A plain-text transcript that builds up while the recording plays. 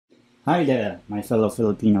Hi there, my fellow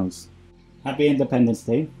Filipinos. Happy Independence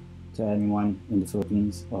Day to anyone in the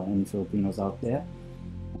Philippines or any Filipinos out there.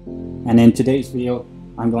 And in today's video,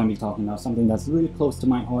 I'm going to be talking about something that's really close to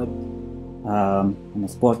my heart and a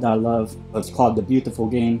sport that I love. It's called the beautiful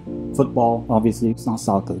game, football. Obviously, it's not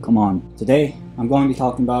soccer, come on. Today, I'm going to be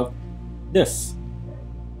talking about this.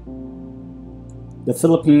 The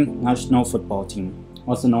Philippine national football team,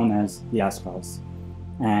 also known as the Azkals.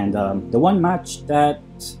 And the one match that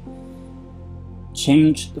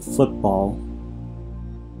changed football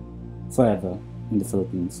forever in the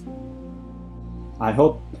Philippines. I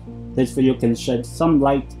hope this video can shed some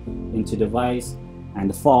light into the rise and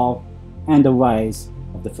the fall and the rise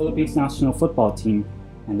of the Philippines national football team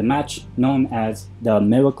and the match known as the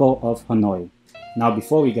Miracle of Hanoi. Now,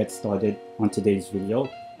 before we get started on today's video,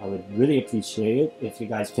 I would really appreciate it if you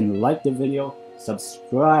guys can like the video,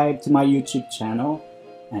 subscribe to my YouTube channel,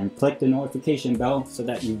 and click the notification bell so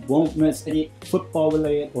that you won't miss any football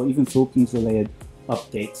related or even Philippines related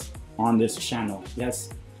updates on this channel. Yes,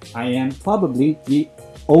 I am probably the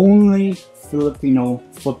only Filipino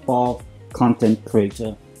football content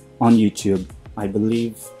creator on YouTube. I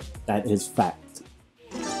believe that is fact.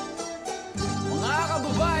 Mga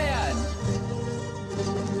kababayan,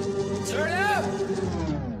 turn up!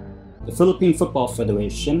 The Philippine Football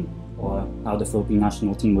Federation, or how the Philippine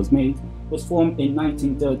national team was made, was formed in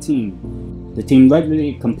 1913. The team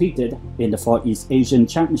regularly competed in the Far East Asian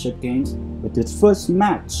Championship Games, with its first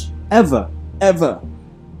match ever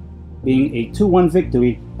being a 2-1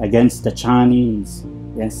 victory against the Chinese,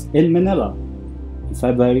 yes, in Manila in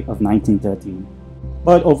February of 1913.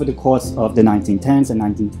 But over the course of the 1910s and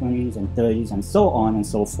 1920s and 30s and so on and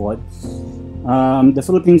so forth, the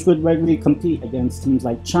Philippines would regularly compete against teams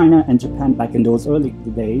like China and Japan back in those early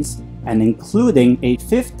days, and including a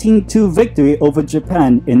 15-2 victory over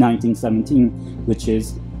Japan in 1917, which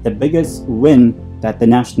is the biggest win that the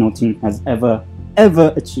national team has ever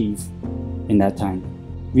achieved in that time.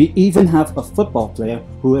 We even have a football player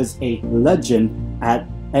who is a legend at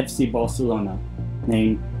FC Barcelona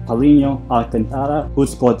named Paulinho Alcantara, who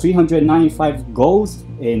scored 395 goals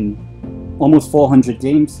in almost 400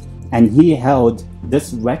 games, and he held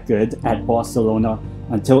this record at Barcelona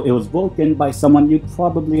until it was broken by someone you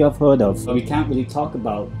probably have heard of. So we can't really talk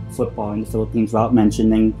about football in the Philippines without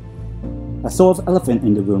mentioning a sort of elephant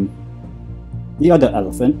in the room. The other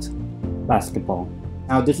elephant, basketball.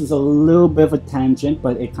 Now this is a little bit of a tangent,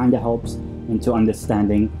 but it kind of helps into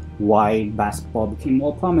understanding why basketball became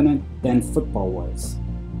more prominent than football was.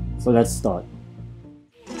 So let's start.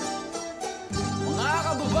 Mga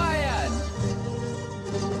kababayan,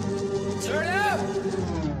 turn up!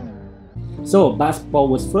 So basketball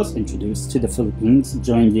was first introduced to the Philippines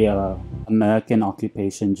during the American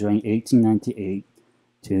occupation during 1898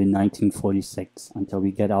 to 1946 until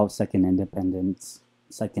we get our second independence,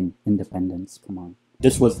 come on.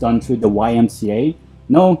 This was done through the YMCA.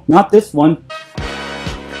 No, not this one.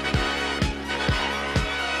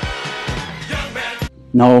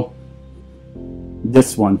 No,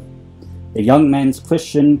 this one. The Young Men's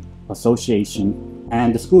Christian Association,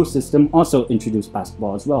 and the school system also introduced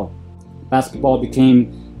basketball as well. Basketball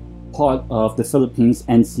became part of the Philippines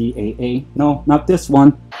NCAA. No, not this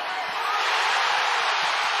one.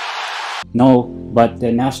 No, but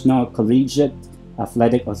the National Collegiate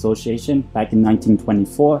Athletic Association back in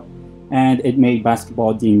 1924, and it made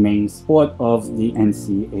basketball the main sport of the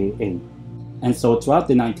NCAA. And so throughout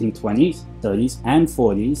the 1920s, 30s, and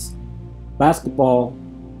 40s, basketball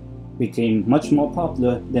became much more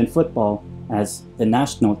popular than football, as the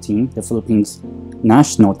national team, the Philippines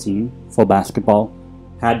national team for basketball,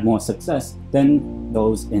 had more success than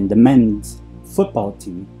those in the men's football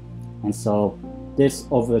team. And so this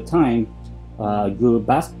over time grew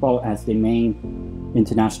basketball as the main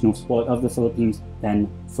international sport of the Philippines than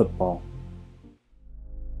football.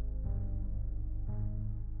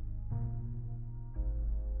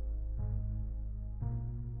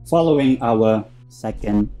 Following our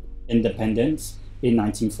second independence in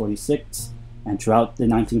 1946 and throughout the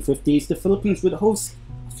 1950s, the Philippines would host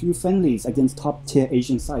a few friendlies against top-tier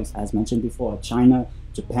Asian sides, as mentioned before, China,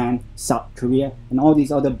 Japan, South Korea, and all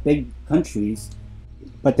these other big countries.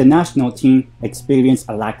 But the national team experienced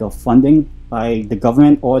a lack of funding by the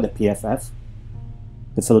government or the PFF,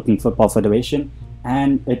 the Philippine Football Federation,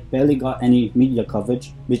 and it barely got any media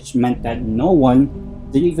coverage, which meant that no one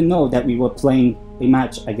didn't even know that we were playing a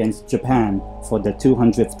match against Japan for the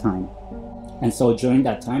 200th time. And so during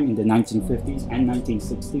that time, in the 1950s and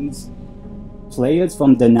 1960s, players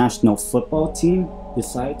from the national football team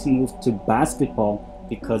decided to move to basketball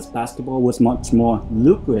because basketball was much more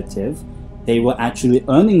lucrative. They were actually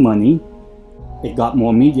earning money it got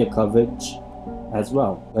more media coverage as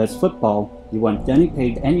well. Whereas football, you weren't getting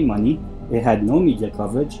paid any money, it had no media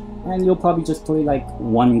coverage, and you'll probably just play like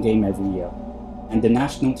one game every year. And the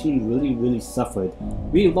national team really suffered.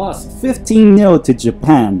 We lost 15-0 to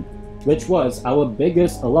Japan, which was our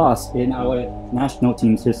biggest loss in our national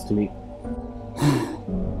team's history.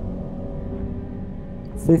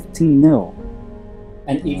 15-0.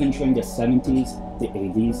 And even during the 70s, the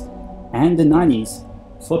 80s, and the 90s,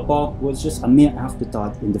 football was just a mere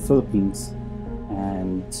afterthought in the Philippines.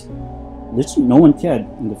 And literally no one cared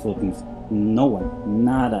in the Philippines. No one.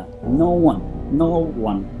 Nada. No one.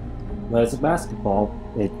 Whereas basketball,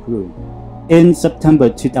 it grew. In September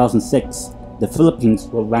 2006, the Philippines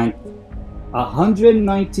were ranked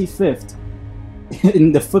 195th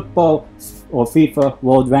in the football or FIFA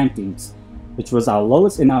World Rankings, which was our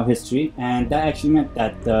lowest in our history, and that actually meant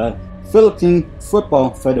that the Philippine Football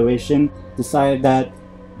Federation decided that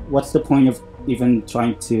what's the point of even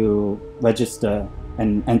trying to register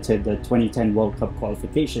and enter the 2010 World Cup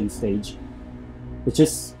qualification stage. It's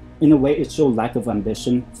just, in a way, it showed lack of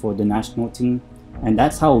ambition for the national team, and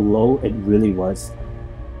that's how low it really was.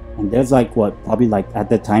 And there's like what, probably like at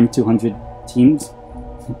the time 200 teams.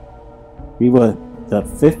 We were the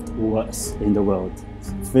 5th worst in the world,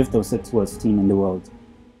 5th or 6th worst team in the world.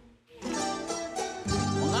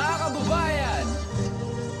 Mga kababayan,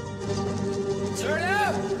 turn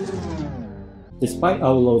up! Despite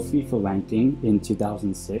our low FIFA ranking in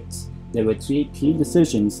 2006, there were 3 key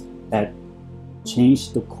decisions that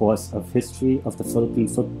changed the course of history of the Philippine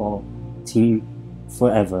football team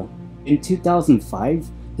forever. In 2005,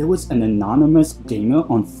 there was an anonymous gamer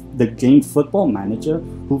on the game Football Manager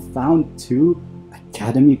who found 2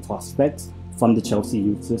 academy prospects from the Chelsea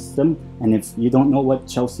youth system. And if you don't know what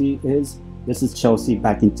Chelsea is, this is Chelsea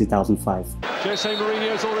back in 2005. Jose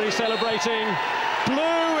Mourinho's already celebrating.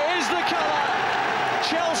 Blue is the colour.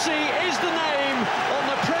 Chelsea is the name on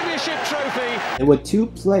the Premiership trophy. There were 2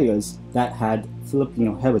 players that had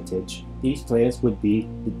Filipino heritage. These players would be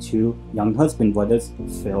the 2 Younghusband brothers,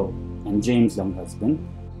 Phil and James Younghusband.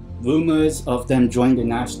 Rumors of them joining the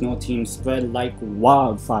national team spread like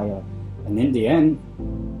wildfire, and in the end,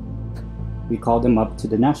 we called them up to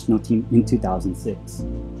the national team in 2006.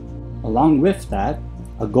 Along with that,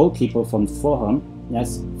 a goalkeeper from Fulham,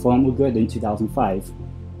 yes, Fulham were good in 2005,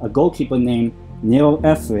 a goalkeeper named Neil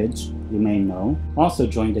Etheridge, you may know, also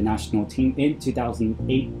joined the national team in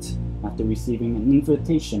 2008 after receiving an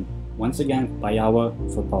invitation, once again by our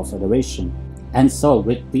Football Federation. And so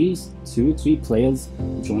with these 2-3 players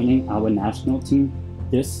joining our national team,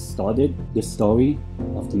 this started the story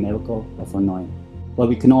of the Miracle of Hanoi. But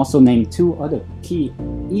we can also name 2 other key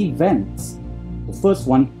events. The first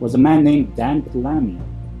one was a man named Dan Palami,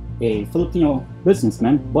 a Filipino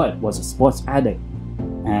businessman but was a sports addict.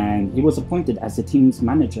 And he was appointed as the team's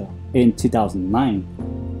manager in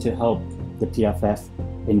 2009 to help the PFF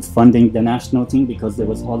in funding the national team because there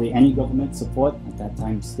was hardly any government support at that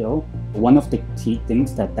time still. One of the key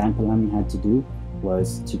things that Dan Palami had to do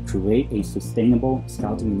was to create a sustainable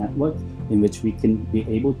scouting network in which we can be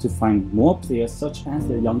able to find more players such as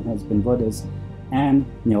the Younghusband brothers and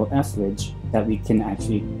Neil Etheridge that we can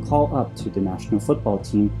actually call up to the national football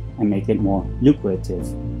team and make it more lucrative.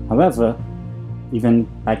 However, even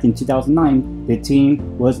back in 2009, the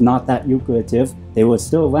team was not that lucrative. They were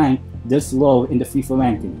still ranked this low in the FIFA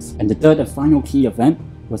rankings. And the third and final key event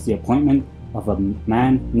was the appointment of a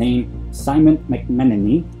man named Simon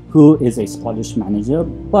McManamy, who is a Scottish manager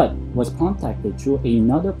but was contacted through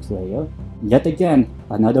another player, yet again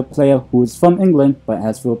another player who is from England but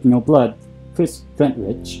has Filipino blood, Chris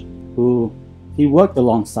Trentridge, who he worked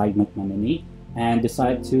alongside McManamy and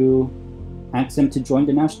decided to ask him to join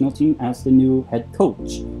the national team as the new head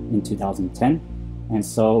coach in 2010. And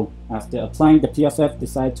so after applying, the PFF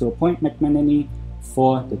decided to appoint McManamy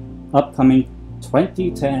for the upcoming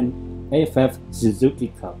 2010 AFF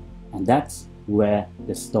Suzuki Cup. And that's where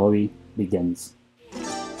the story begins.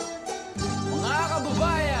 Mga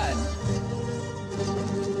kababayan,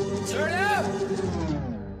 turn up!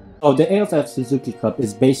 Oh, the AFF Suzuki Cup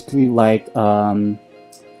is basically like,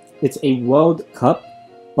 it's a World Cup,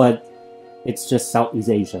 but it's just Southeast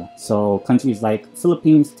Asia. So countries like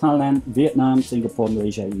Philippines, Thailand, Vietnam, Singapore,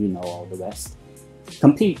 Malaysia, you know all the rest,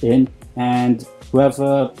 compete in, and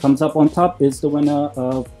whoever comes up on top is the winner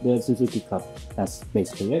of the Suzuki Cup. That's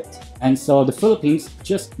basically it. And so the Philippines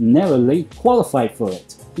just narrowly qualified for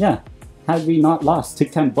it. Yeah, had we not lost to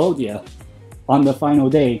Cambodia on the final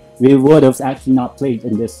day, we would have actually not played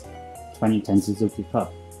in this 2010 Suzuki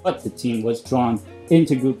Cup. But the team was drawn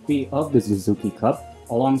into Group B of the Suzuki Cup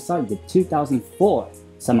alongside the 2004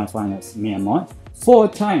 semifinalists Myanmar,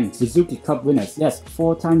 four-time Suzuki Cup winners, yes,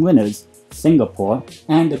 four-time winners, Singapore,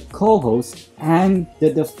 and the co-host and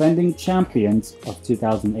the defending champions of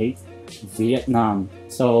 2008, Vietnam.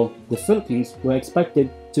 So the Philippines were expected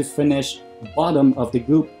to finish bottom of the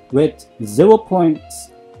group with 0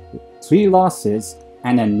 points, 3 losses,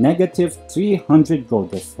 and a negative 300 goal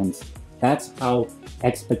difference. That's how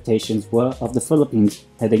expectations were of the Philippines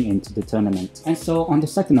heading into the tournament. And so on the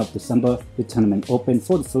 2nd of December, the tournament opened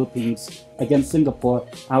for the Philippines against Singapore.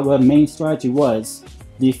 Our main strategy was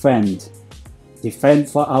defend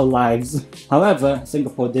for our lives. However,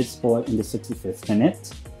 Singapore did score in the 65th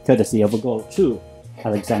minute, courtesy of a goal through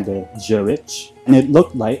Alexander Juric, and it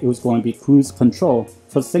looked like it was going to be cruise control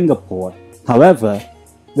for Singapore. However,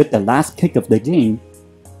 with the last kick of the game,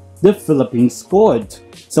 the Philippines scored.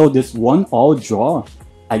 So this 1-1 draw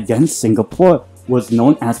against Singapore was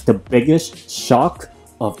known as the biggest shock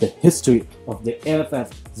of the history of the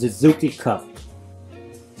AFF Suzuki Cup.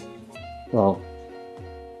 Well,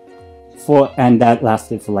 and that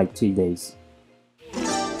lasted for like 3 days.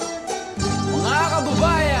 Mga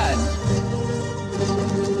kababayan,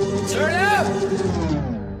 turn up!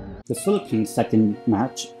 The Philippines' second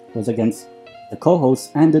match was against the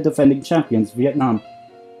co-hosts and the defending champions Vietnam,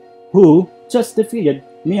 who just defeated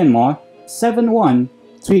Myanmar 7-1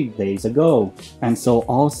 3 days ago. And so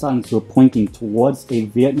all signs were pointing towards a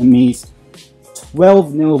Vietnamese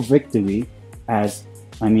 12-0 victory, as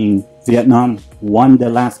Vietnam won the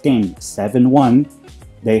last game 7-1.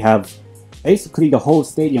 They have basically the whole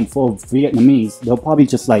stadium full of Vietnamese. There were probably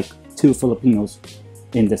just like 2 Filipinos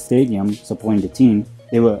in the stadium supporting the team.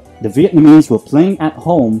 The Vietnamese were playing at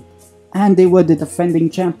home and they were the defending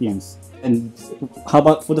champions. And how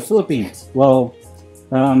about for the Philippines? Well,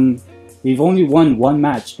 we've only won 1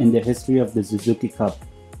 match in the history of the Suzuki Cup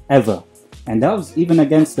ever, and that was even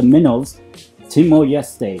against the minnows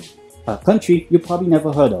Timor-Leste, a country you probably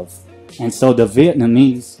never heard of. And so the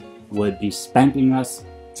Vietnamese would be spanking us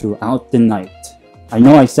throughout the night. I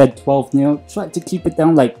know I said 12-0, try to keep it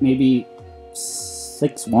down like maybe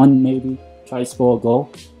 6-1 maybe, try to score a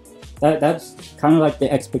goal. That's kind of like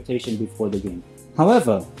the expectation before the game.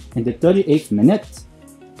 However, in the 38th minute,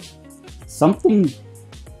 something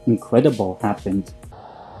incredible happened.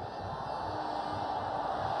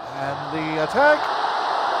 And the attack,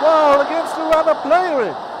 well, against the run of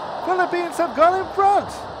play, Philippines have gone in front.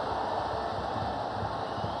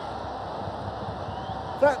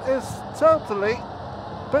 That is totally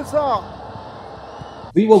bizarre.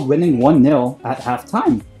 We were winning 1-0 at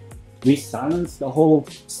halftime. We silenced the whole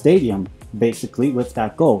stadium basically with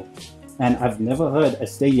that goal. And I've never heard a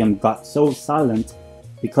stadium got so silent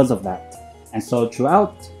because of that. And so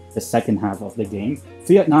throughout the second half of the game,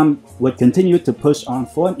 Vietnam would continue to push on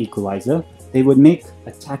for an equalizer. They would make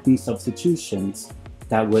attacking substitutions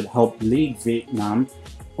that would help lead Vietnam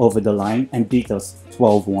over the line and beat us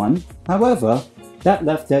 12-1. However, that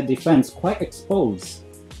left their defense quite exposed.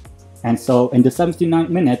 And so in the 79th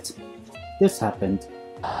minute, this happened.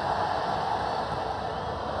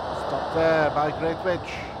 Stop there by Gregovic.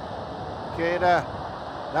 Keda.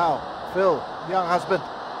 Now, Phil, young husband.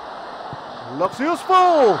 Looks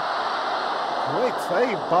useful! Great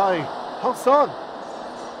save by Hong-Son.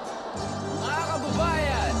 Mga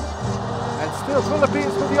kababayan, And still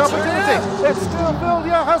Philippines with the opportunity. It's still Phil,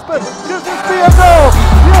 young husband. Could this be a goal?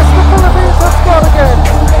 Yes, the Philippines have scored again.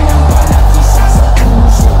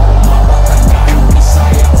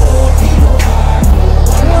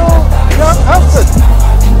 Phil, young husband.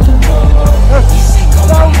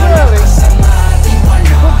 Now really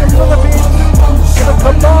put the Philippines in a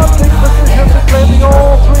commanding position to claiming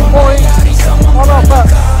all 3 points on offer.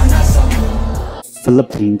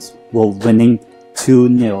 Philippines were winning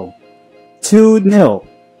 2-0. 2-0.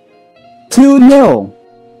 2-0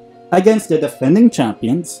 against the defending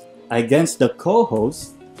champions, against the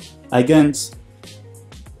co-hosts, against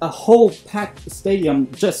a whole packed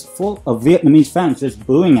stadium just full of Vietnamese fans just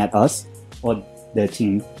booing at us or their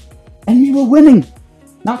team. And we were winning.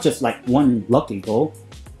 Not just like 1 lucky goal,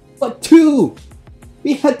 but 2!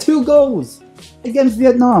 We had 2 goals against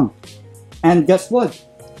Vietnam. And guess what?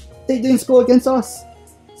 They didn't score against us.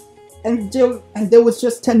 And there was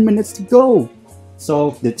just 10 minutes to go.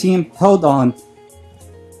 So the team held on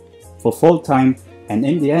for full time, and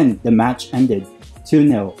in the end, the match ended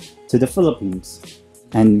 2-0 to the Philippines.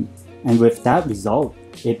 And with that result,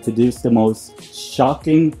 it produced the most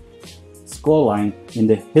shocking scoreline in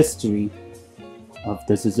the history of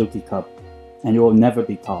the Suzuki Cup, and it will never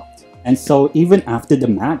be topped. And so even after the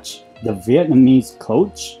match, the Vietnamese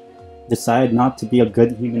coach decided not to be a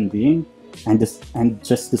good human being and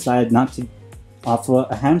just decided not to offer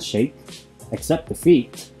a handshake, accept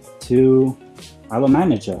defeat to our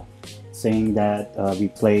manager, saying that we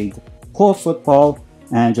played poor football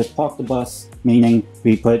and just parked the bus, meaning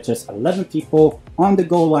we put just 11 people on the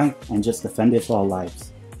goal line and just defended for our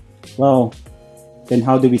lives. Well, then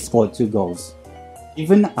how do we score 2 goals?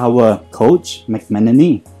 Even our coach,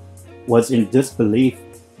 McMenemy, was in disbelief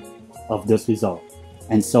of this result.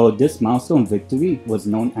 And so this milestone victory was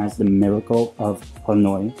known as the Miracle of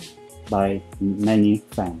Hanoi by many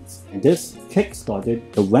fans. And this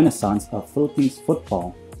kick-started the renaissance of Philippines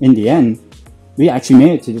football. In the end, we actually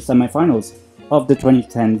made it to the semifinals of the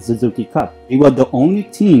 2010 Suzuki Cup. We were the only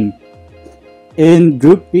team in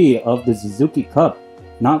Group B of the Suzuki Cup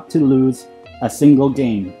not to lose a single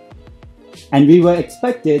game. And we were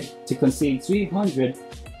expected to concede 300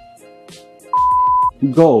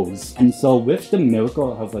 goals. And so with the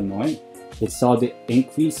Miracle of Hanoi, it saw the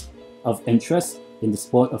increase of interest in the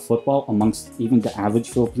sport of football amongst even the average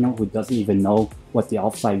Filipino who doesn't even know what the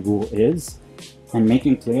offside rule is, and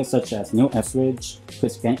making players such as Neil Etheridge,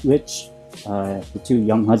 Chris Kentridge, the 2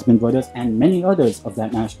 young husband brothers, and many others of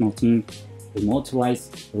that national team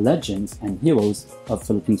immortalized legends and heroes of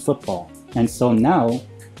Philippines football. And so now,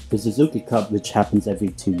 the Suzuki Cup, which happens every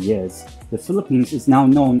 2 years, the Philippines is now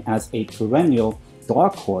known as a perennial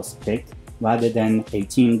dark horse pick rather than a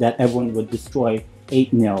team that everyone would destroy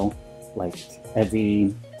 8-0 like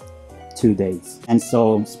every 2 days. And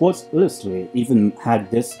so Sports Illustrated even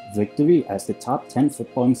had this victory as the top 10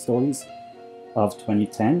 footballing stories of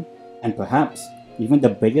 2010, and perhaps even the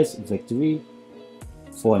biggest victory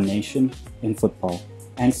for a nation in football.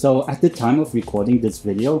 And so at the time of recording this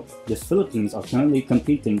video, the Philippines are currently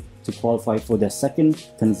competing to qualify for their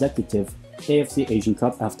 2nd consecutive AFC Asian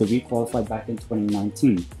Cup after we qualified back in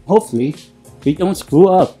 2019. Hopefully, we don't screw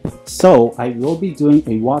up. So I will be doing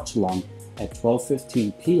a watch along at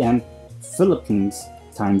 12:15 p.m. Philippines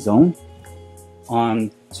time zone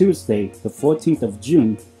on Tuesday, the 14th of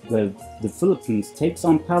June, where the Philippines takes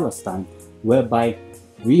on Palestine, whereby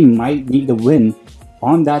we might need a win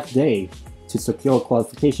on that day to secure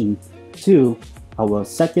qualification to our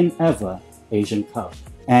 2nd ever Asian Cup.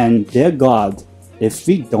 And dear God, if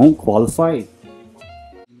we don't qualify.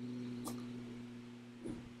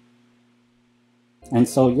 And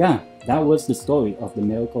so yeah, that was the story of the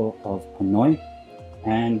Miracle of Hanoi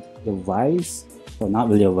and the rise, well, not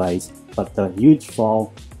really a rise, but the huge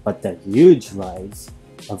fall, but the huge rise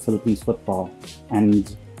of Philippines football.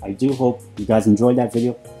 And I do hope you guys enjoyed that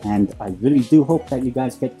video, and I really do hope that you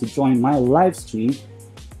guys get to join my live stream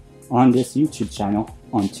on this YouTube channel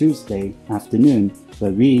on Tuesday afternoon,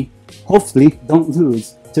 where we hopefully don't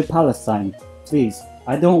lose to Palestine. Please,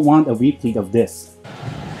 I don't want a repeat of this.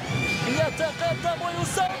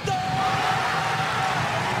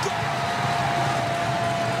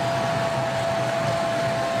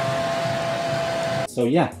 So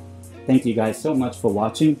yeah, thank you guys so much for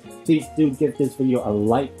watching. Please do give this video a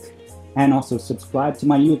like and also subscribe to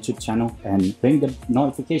my YouTube channel and ring the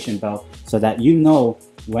notification bell so that you know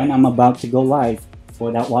when I'm about to go live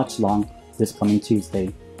for that watch long this coming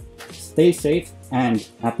Tuesday. Stay safe and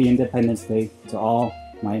happy Independence Day to all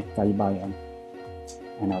my kaibigan.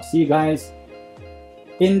 And I'll see you guys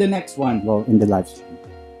in the next one, well, in the live stream.